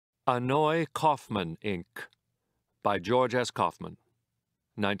Annoy Kaufman, Inc., by George S. Kaufman,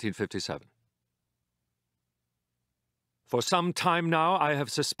 1957. For some time now, I have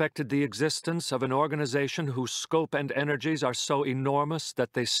suspected the existence of an organization whose scope and energies are so enormous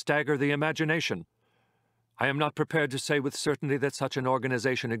that they stagger the imagination. I am not prepared to say with certainty that such an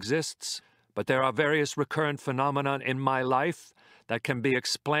organization exists, but there are various recurrent phenomena in my life that can be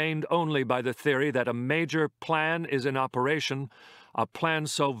explained only by the theory that a major plan is in operation, a plan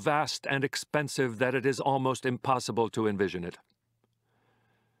so vast and expensive that it is almost impossible to envision it.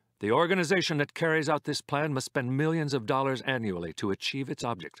 The organization that carries out this plan must spend millions of dollars annually to achieve its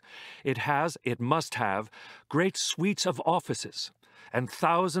object. It must have, great suites of offices and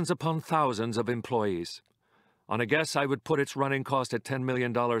thousands upon thousands of employees. On a guess, I would put its running cost at $10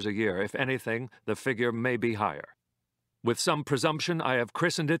 million a year. If anything, the figure may be higher. With some presumption, I have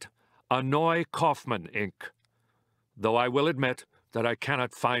christened it Annoy Kaufman, Inc., though I will admit that I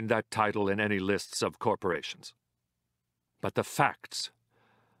cannot find that title in any lists of corporations. But the facts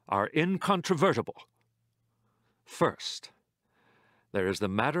are incontrovertible. First, there is the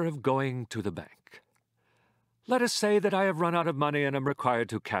matter of going to the bank. Let us say that I have run out of money and am required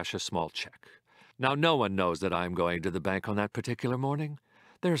to cash a small check. Now, no one knows that I am going to the bank on that particular morning.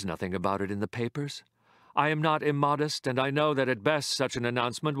 There's nothing about it in the papers. I am not immodest, and I know that at best such an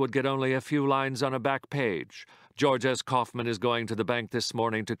announcement would get only a few lines on a back page. George S. Kaufman is going to the bank this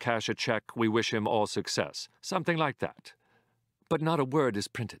morning to cash a check. We wish him all success. Something like that. But not a word is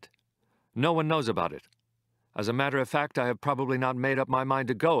printed. No one knows about it. As a matter of fact, I have probably not made up my mind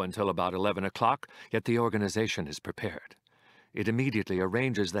to go until about 11 o'clock, yet the organization is prepared. It immediately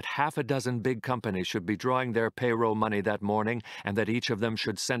arranges that half a dozen big companies should be drawing their payroll money that morning, and that each of them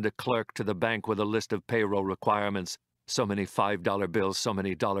should send a clerk to the bank with a list of payroll requirements. So many $5 bills, so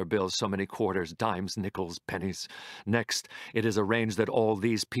many dollar bills, so many quarters, dimes, nickels, pennies. Next, it is arranged that all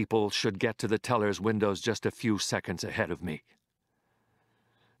these people should get to the teller's windows just a few seconds ahead of me.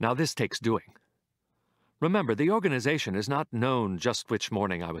 Now this takes doing. Remember, the organization is not known just which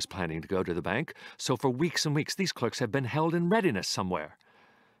morning I was planning to go to the bank, so for weeks and weeks these clerks have been held in readiness somewhere.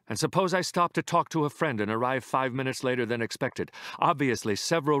 And suppose I stop to talk to a friend and arrive 5 minutes later than expected. Obviously,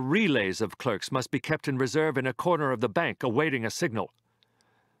 several relays of clerks must be kept in reserve in a corner of the bank awaiting a signal.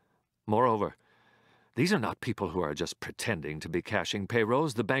 Moreover, these are not people who are just pretending to be cashing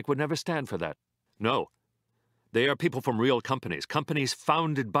payrolls. The bank would never stand for that. No. They are people from real companies, companies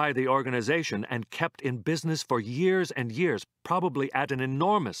founded by the organization and kept in business for years and years, probably at an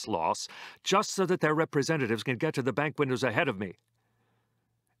enormous loss, just so that their representatives can get to the bank windows ahead of me.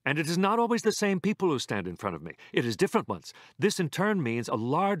 And it is not always the same people who stand in front of me. It is different ones. This in turn means a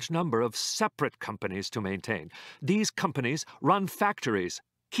large number of separate companies to maintain. These companies run factories,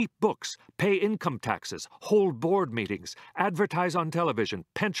 keep books, pay income taxes, hold board meetings, advertise on television,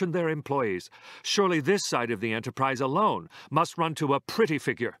 pension their employees. Surely this side of the enterprise alone must run to a pretty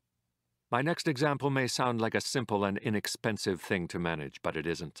figure. My next example may sound like a simple and inexpensive thing to manage, but it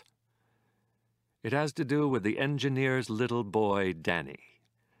isn't. It has to do with the engineer's little boy, Danny.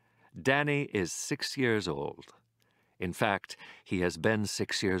 Danny is 6 years old. In fact, he has been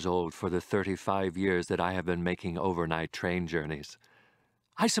 6 years old for the 35 years that I have been making overnight train journeys.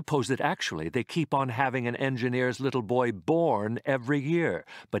 I suppose that actually they keep on having an engineer's little boy born every year,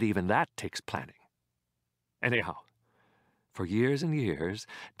 but even that takes planning. Anyhow, for years and years,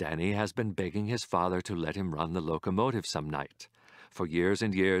 Danny has been begging his father to let him run the locomotive some night. For years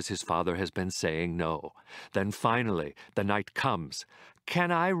and years, his father has been saying no. Then finally, the night comes.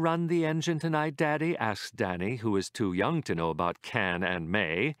 "Can I run the engine tonight, Daddy?" asks Danny, who is too young to know about can and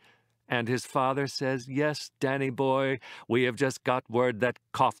may. And his father says, "Yes, Danny boy, we have just got word that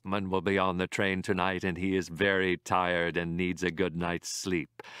Kaufman will be on the train tonight, and he is very tired and needs a good night's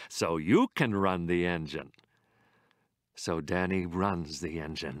sleep. So you can run the engine." So Danny runs the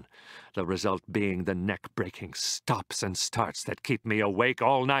engine, the result being the neck-breaking stops and starts that keep me awake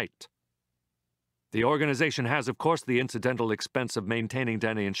all night. The organization has, of course, the incidental expense of maintaining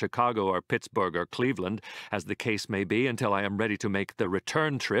Danny in Chicago or Pittsburgh or Cleveland, as the case may be, until I am ready to make the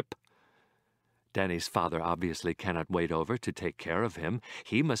return trip. Danny's father obviously cannot wait over to take care of him.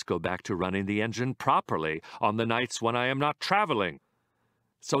 He must go back to running the engine properly on the nights when I am not traveling.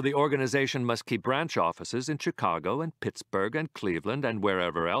 So the organization must keep branch offices in Chicago and Pittsburgh and Cleveland and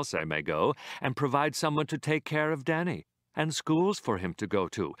wherever else I may go, and provide someone to take care of Danny, and schools for him to go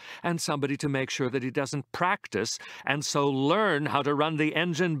to, and somebody to make sure that he doesn't practice, and so learn how to run the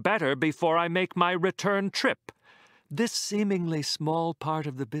engine better before I make my return trip. This seemingly small part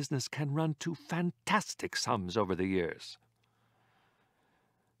of the business can run to fantastic sums over the years.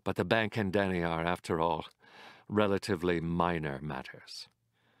 But the bank and Danny are, after all, relatively minor matters.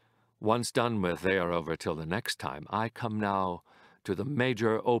 Once done with, they are over till the next time. I come now to the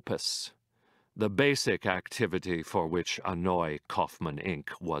major opus, the basic activity for which Annoy Kaufman, Inc.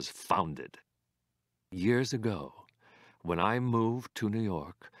 was founded. Years ago, when I moved to New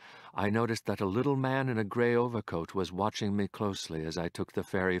York, I noticed that a little man in a gray overcoat was watching me closely as I took the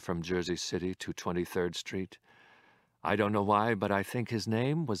ferry from Jersey City to 23rd Street. I don't know why, but I think his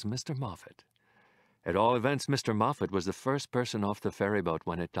name was Mr. Moffat. At all events, Mr. Moffat was the first person off the ferryboat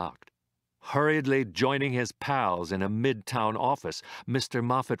when it docked. Hurriedly joining his pals in a midtown office, Mr.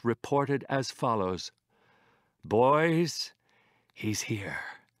 Moffat reported as follows: "Boys, he's here.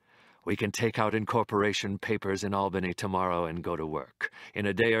 We can take out incorporation papers in Albany tomorrow and go to work. In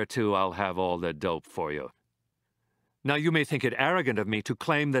a day or two, I'll have all the dope for you." Now, you may think it arrogant of me to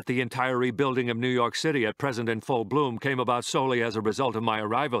claim that the entire rebuilding of New York City at present in full bloom came about solely as a result of my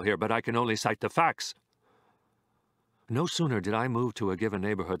arrival here, but I can only cite the facts. No sooner did I move to a given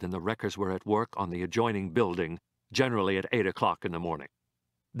neighborhood than the wreckers were at work on the adjoining building, generally at 8 o'clock in the morning.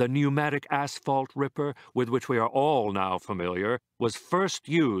 The pneumatic asphalt ripper, with which we are all now familiar, was first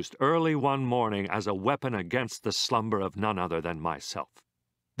used early one morning as a weapon against the slumber of none other than myself.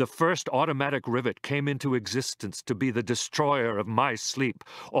 The first automatic rivet came into existence to be the destroyer of my sleep.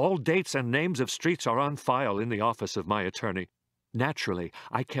 All dates and names of streets are on file in the office of my attorney. Naturally,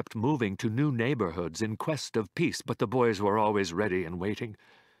 I kept moving to new neighborhoods in quest of peace, but the boys were always ready and waiting.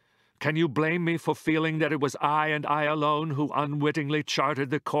 Can you blame me for feeling that it was I and I alone who unwittingly charted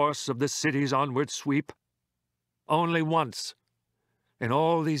the course of the city's onward sweep? Only once, in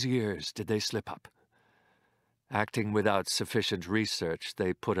all these years, did they slip up. Acting without sufficient research,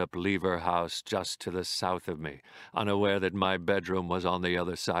 they put up Lever House just to the south of me, unaware that my bedroom was on the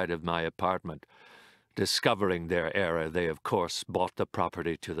other side of my apartment. Discovering their error, they of course bought the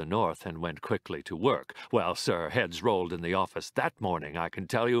property to the north and went quickly to work. Well, sir, heads rolled in the office that morning, I can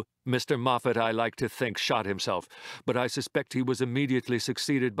tell you. Mr. Moffat, I like to think, shot himself, but I suspect he was immediately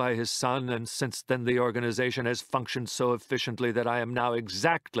succeeded by his son, and since then the organization has functioned so efficiently that I am now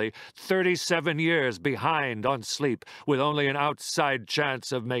exactly 37 years behind on sleep, with only an outside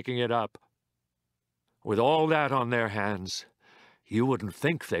chance of making it up. With all that on their hands, you wouldn't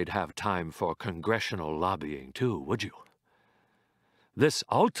think they'd have time for congressional lobbying, too, would you? This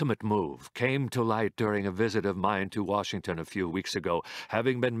ultimate move came to light during a visit of mine to Washington a few weeks ago.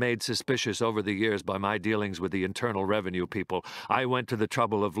 Having been made suspicious over the years by my dealings with the Internal Revenue people, I went to the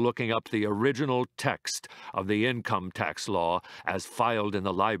trouble of looking up the original text of the income tax law as filed in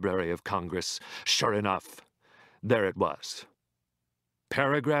the Library of Congress. Sure enough, there it was.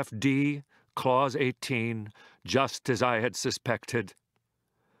 Paragraph D, Clause 18, just as I had suspected.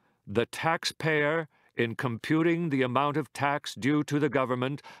 The taxpayer, in computing the amount of tax due to the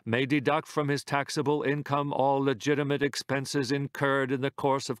government, may deduct from his taxable income all legitimate expenses incurred in the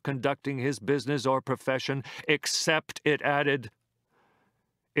course of conducting his business or profession, except, it added,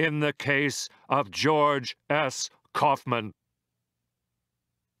 in the case of George S. Kaufman.